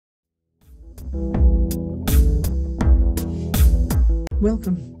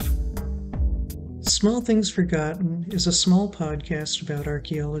Welcome. Small Things Forgotten is a small podcast about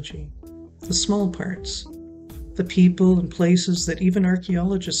archaeology. The small parts. The people and places that even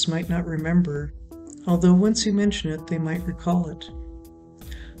archaeologists might not remember, although once you mention it, they might recall it.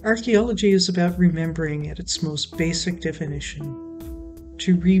 Archaeology is about remembering at its most basic definition.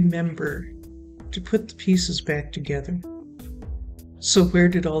 To remember. To put the pieces back together. So where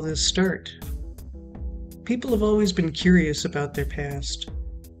did all this start? People have always been curious about their past.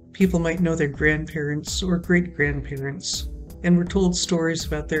 People might know their grandparents or great-grandparents, and were told stories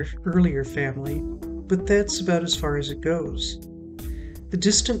about their earlier family, but that's about as far as it goes. The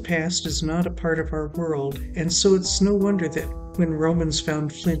distant past is not a part of our world, and so it's no wonder that when Romans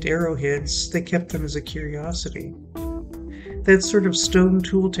found flint arrowheads, they kept them as a curiosity. That sort of stone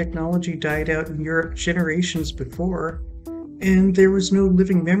tool technology died out in Europe generations before, and there was no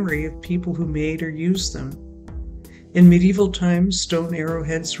living memory of people who made or used them. In medieval times, stone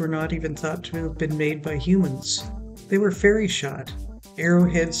arrowheads were not even thought to have been made by humans. They were fairy shot,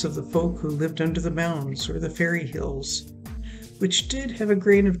 arrowheads of the folk who lived under the mounds or the fairy hills, which did have a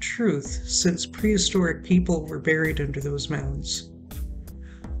grain of truth since prehistoric people were buried under those mounds.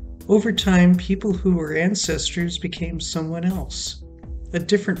 Over time, people who were ancestors became someone else, a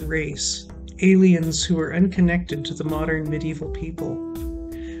different race, aliens who were unconnected to the modern medieval people.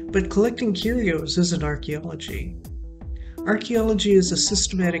 But collecting curios isn't archaeology. Archaeology is a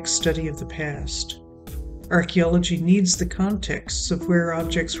systematic study of the past. Archaeology needs the contexts of where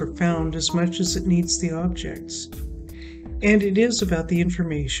objects were found as much as it needs the objects. And it is about the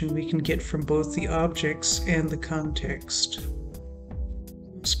information we can get from both the objects and the context.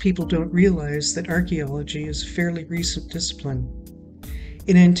 Most people don't realize that archaeology is a fairly recent discipline.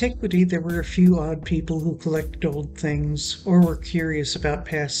 In antiquity, there were a few odd people who collected old things or were curious about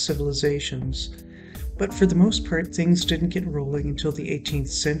past civilizations, but for the most part, things didn't get rolling until the 18th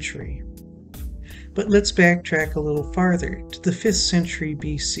century. But let's backtrack a little farther, to the 5th century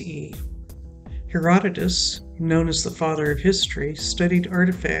BCE. Herodotus, known as the father of history, studied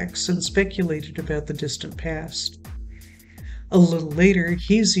artifacts and speculated about the distant past. A little later,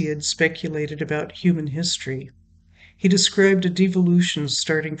 Hesiod speculated about human history. He described a devolution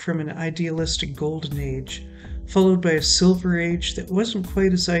starting from an idealistic golden age, followed by a silver age that wasn't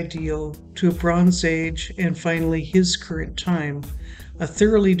quite as ideal, to a bronze age, and finally his current time, a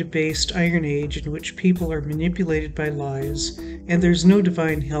thoroughly debased iron age in which people are manipulated by lies, and there's no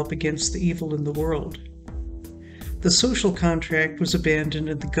divine help against the evil in the world. The social contract was abandoned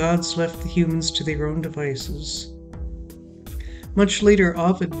and the gods left the humans to their own devices. Much later,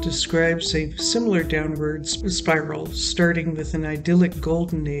 Ovid describes a similar downward spiral, starting with an idyllic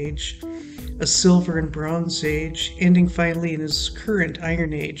golden age, a silver and bronze age, ending finally in his current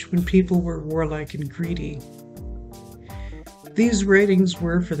iron age, when people were warlike and greedy. These writings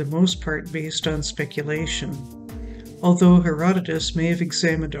were, for the most part, based on speculation. Although Herodotus may have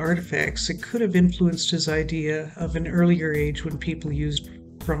examined artifacts, it could have influenced his idea of an earlier age when people used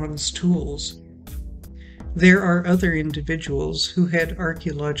bronze tools. There are other individuals who had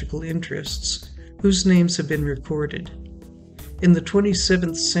archaeological interests, whose names have been recorded. In the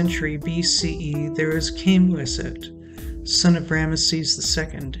 27th century BCE, there was Kamweset, son of Ramesses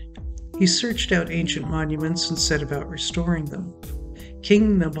II. He searched out ancient monuments and set about restoring them.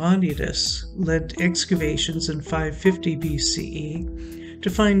 King Nabonidus led excavations in 550 BCE to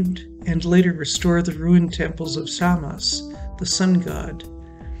find and later restore the ruined temples of Samas, the sun god,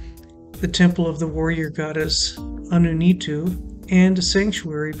 the temple of the warrior goddess Anunitu, and a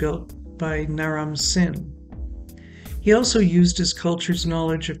sanctuary built by Naram Sin. He also used his culture's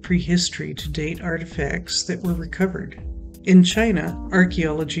knowledge of prehistory to date artifacts that were recovered. In China,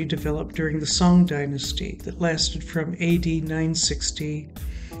 archaeology developed during the Song dynasty that lasted from AD 960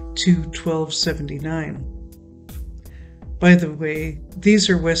 to 1279. By the way, these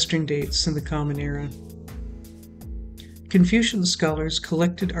are Western dates in the Common Era. Confucian scholars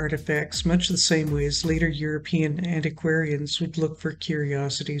collected artifacts much the same way as later European antiquarians would look for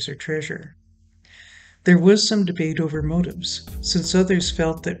curiosities or treasure. There was some debate over motives, since others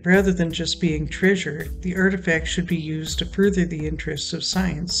felt that rather than just being treasure, the artifact should be used to further the interests of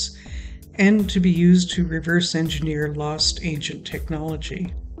science, and to be used to reverse engineer lost ancient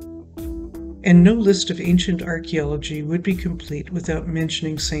technology. And no list of ancient archaeology would be complete without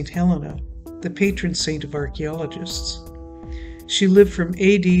mentioning St. Helena, the patron saint of archaeologists. She lived from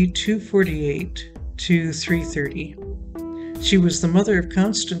AD 248 to 330. She was the mother of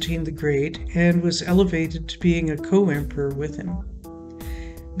Constantine the Great and was elevated to being a co-emperor with him.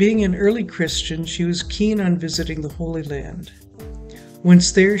 Being an early Christian, she was keen on visiting the Holy Land.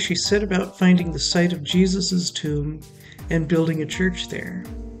 Once there, she set about finding the site of Jesus' tomb and building a church there.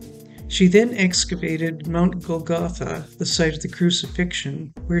 She then excavated Mount Golgotha, the site of the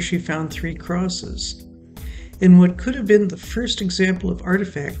crucifixion, where she found 3 crosses. In what could have been the first example of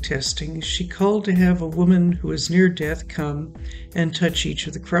artifact testing, she called to have a woman who was near death come and touch each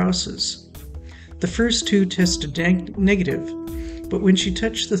of the crosses. The first 2 tested negative, but when she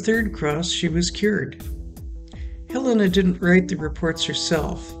touched the 3rd cross, she was cured. Helena didn't write the reports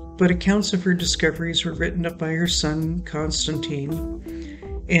herself, but accounts of her discoveries were written up by her son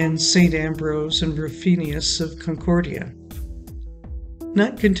Constantine and St. Ambrose and Rufinus of Concordia.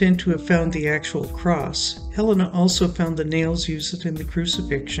 Not content to have found the actual cross, Helena also found the nails used in the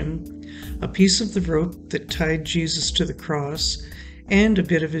crucifixion, a piece of the rope that tied Jesus to the cross, and a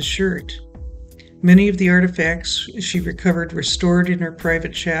bit of his shirt. Many of the artifacts she recovered were stored in her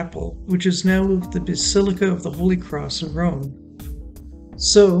private chapel, which is now the Basilica of the Holy Cross in Rome.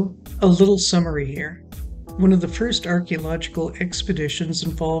 So, a little summary here. One of the first archaeological expeditions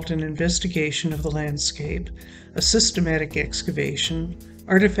involved an investigation of the landscape, a systematic excavation,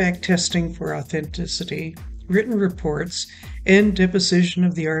 artifact testing for authenticity, written reports, and deposition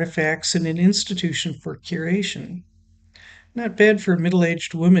of the artifacts in an institution for curation. Not bad for a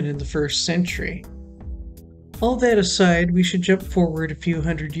middle-aged woman in the 1st century. All that aside, we should jump forward a few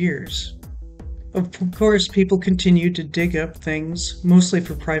hundred years. Of course, people continued to dig up things, mostly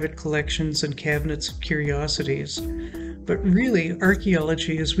for private collections and cabinets of curiosities. But really,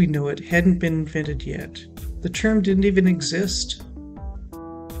 archaeology as we know it hadn't been invented yet. The term didn't even exist.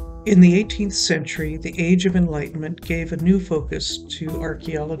 In the 18th century, the Age of Enlightenment gave a new focus to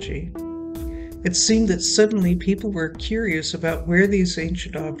archaeology. It seemed that suddenly people were curious about where these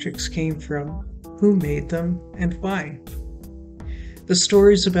ancient objects came from, who made them, and why. The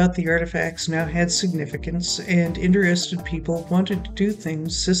stories about the artifacts now had significance, and interested people wanted to do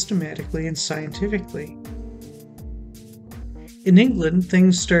things systematically and scientifically. In England,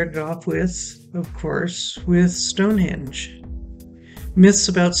 things started off with, of course, with Stonehenge. Myths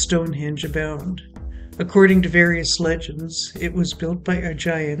about Stonehenge abound. According to various legends, it was built by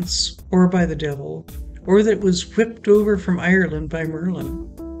giants, or by the devil, or that it was whipped over from Ireland by Merlin.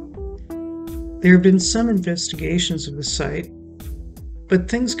 There have been some investigations of the site, but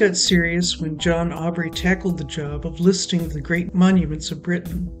things got serious when John Aubrey tackled the job of listing the great monuments of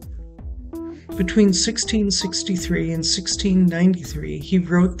Britain. Between 1663 and 1693, he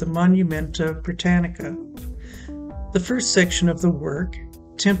wrote the Monumenta Britannica. The first section of the work,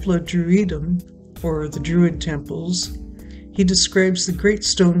 Templa Druidum, or the Druid Temples, he describes the great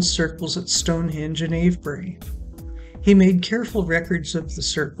stone circles at Stonehenge and Avebury. He made careful records of the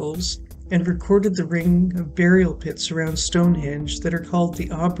circles and recorded the ring of burial pits around Stonehenge that are called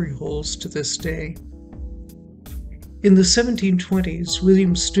the Aubrey Holes to this day. In the 1720s,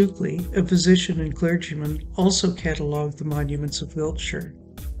 William Stukeley, a physician and clergyman, also catalogued the monuments of Wiltshire.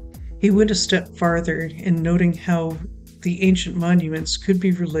 He went a step farther in noting how the ancient monuments could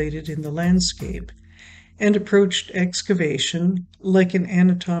be related in the landscape, and approached excavation like an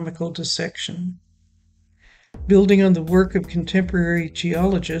anatomical dissection. Building on the work of contemporary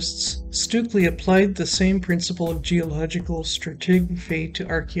geologists, Stukeley applied the same principle of geological stratigraphy to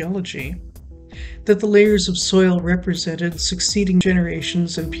archaeology, that the layers of soil represented succeeding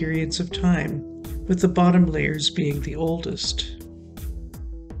generations and periods of time, with the bottom layers being the oldest.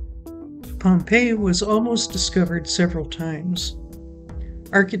 Pompeii was almost discovered several times.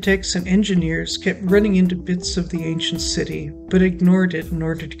 Architects and engineers kept running into bits of the ancient city, but ignored it in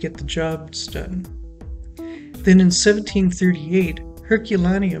order to get the jobs done. Then in 1738,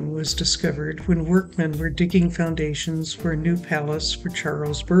 Herculaneum was discovered when workmen were digging foundations for a new palace for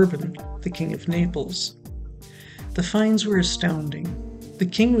Charles Bourbon, the King of Naples. The finds were astounding. The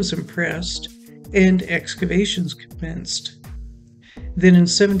king was impressed, and excavations commenced. Then in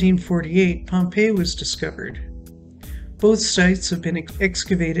 1748, Pompeii was discovered. Both sites have been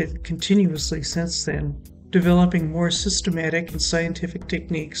excavated continuously since then, developing more systematic and scientific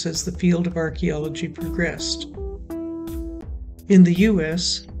techniques as the field of archaeology progressed. In the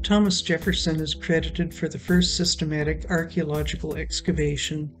U.S., Thomas Jefferson is credited for the first systematic archaeological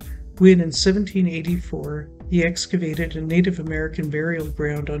excavation when, in 1784, he excavated a Native American burial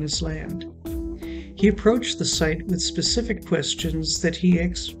ground on his land. He approached the site with specific questions that he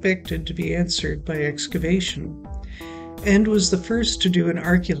expected to be answered by excavation, and was the first to do an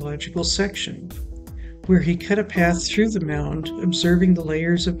archaeological section, where he cut a path through the mound, observing the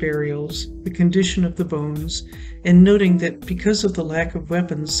layers of burials, the condition of the bones, and noting that because of the lack of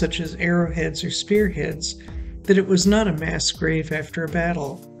weapons such as arrowheads or spearheads, that it was not a mass grave after a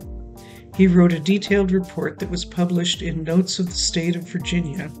battle. He wrote a detailed report that was published in Notes of the State of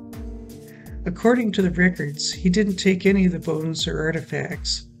Virginia. According to the records, he didn't take any of the bones or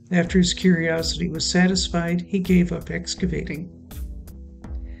artifacts. After his curiosity was satisfied, he gave up excavating.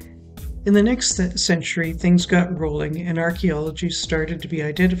 In the next century, things got rolling and archaeology started to be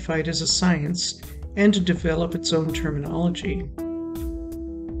identified as a science and to develop its own terminology.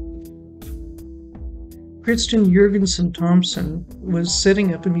 Christian Jørgensen Thomsen was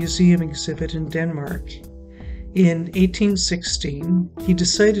setting up a museum exhibit in Denmark. In 1816, he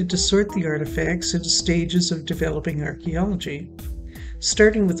decided to sort the artifacts into stages of developing archaeology,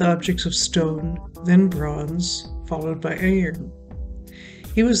 starting with objects of stone, then bronze, followed by iron.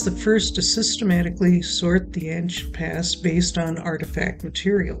 He was the first to systematically sort the ancient past based on artifact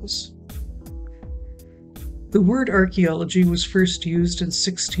materials. The word archaeology was first used in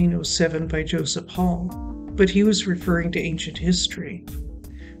 1607 by Joseph Hall, but he was referring to ancient history.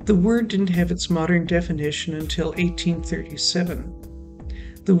 The word didn't have its modern definition until 1837.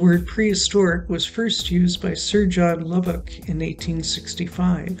 The word prehistoric was first used by Sir John Lubbock in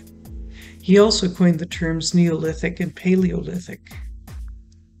 1865. He also coined the terms Neolithic and Paleolithic.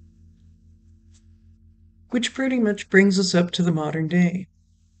 Which pretty much brings us up to the modern day,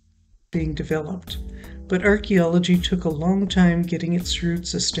 being developed. But archaeology took a long time getting its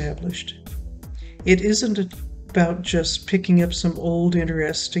roots established. It isn't about just picking up some old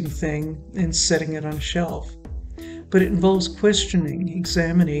interesting thing and setting it on a shelf, but it involves questioning,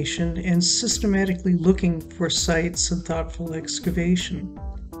 examination, and systematically looking for sites and thoughtful excavation.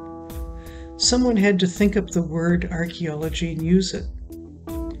 Someone had to think up the word archaeology and use it.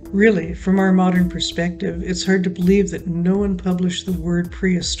 Really, from our modern perspective, it's hard to believe that no one published the word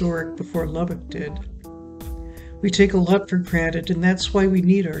prehistoric before Lubbock did. We take a lot for granted, and that's why we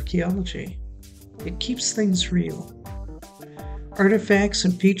need archaeology. It keeps things real. Artifacts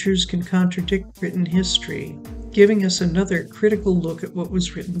and features can contradict written history, giving us another critical look at what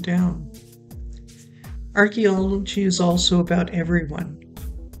was written down. Archaeology is also about everyone.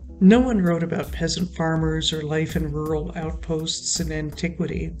 No one wrote about peasant farmers or life in rural outposts in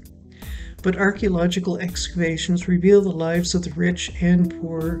antiquity, but archaeological excavations reveal the lives of the rich and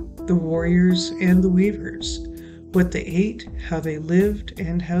poor, the warriors and the weavers, what they ate, how they lived,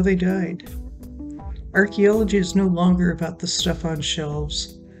 and how they died. Archaeology is no longer about the stuff on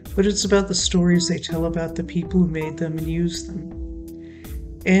shelves, but it's about the stories they tell about the people who made them and used them.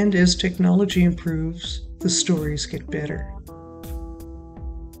 And as technology improves, the stories get better.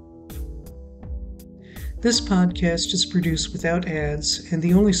 This podcast is produced without ads, and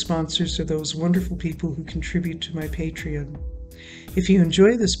the only sponsors are those wonderful people who contribute to my Patreon. If you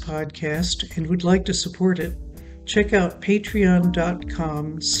enjoy this podcast and would like to support it, check out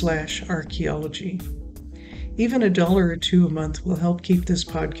patreon.com/archaeology. Even $1 or $2 a month will help keep this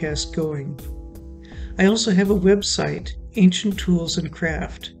podcast going. I also have a website, Ancient Tools and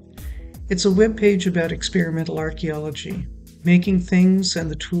Craft. It's a webpage about experimental archaeology, making things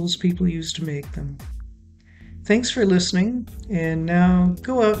and the tools people use to make them. Thanks for listening, and now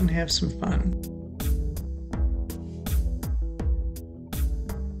go out and have some fun.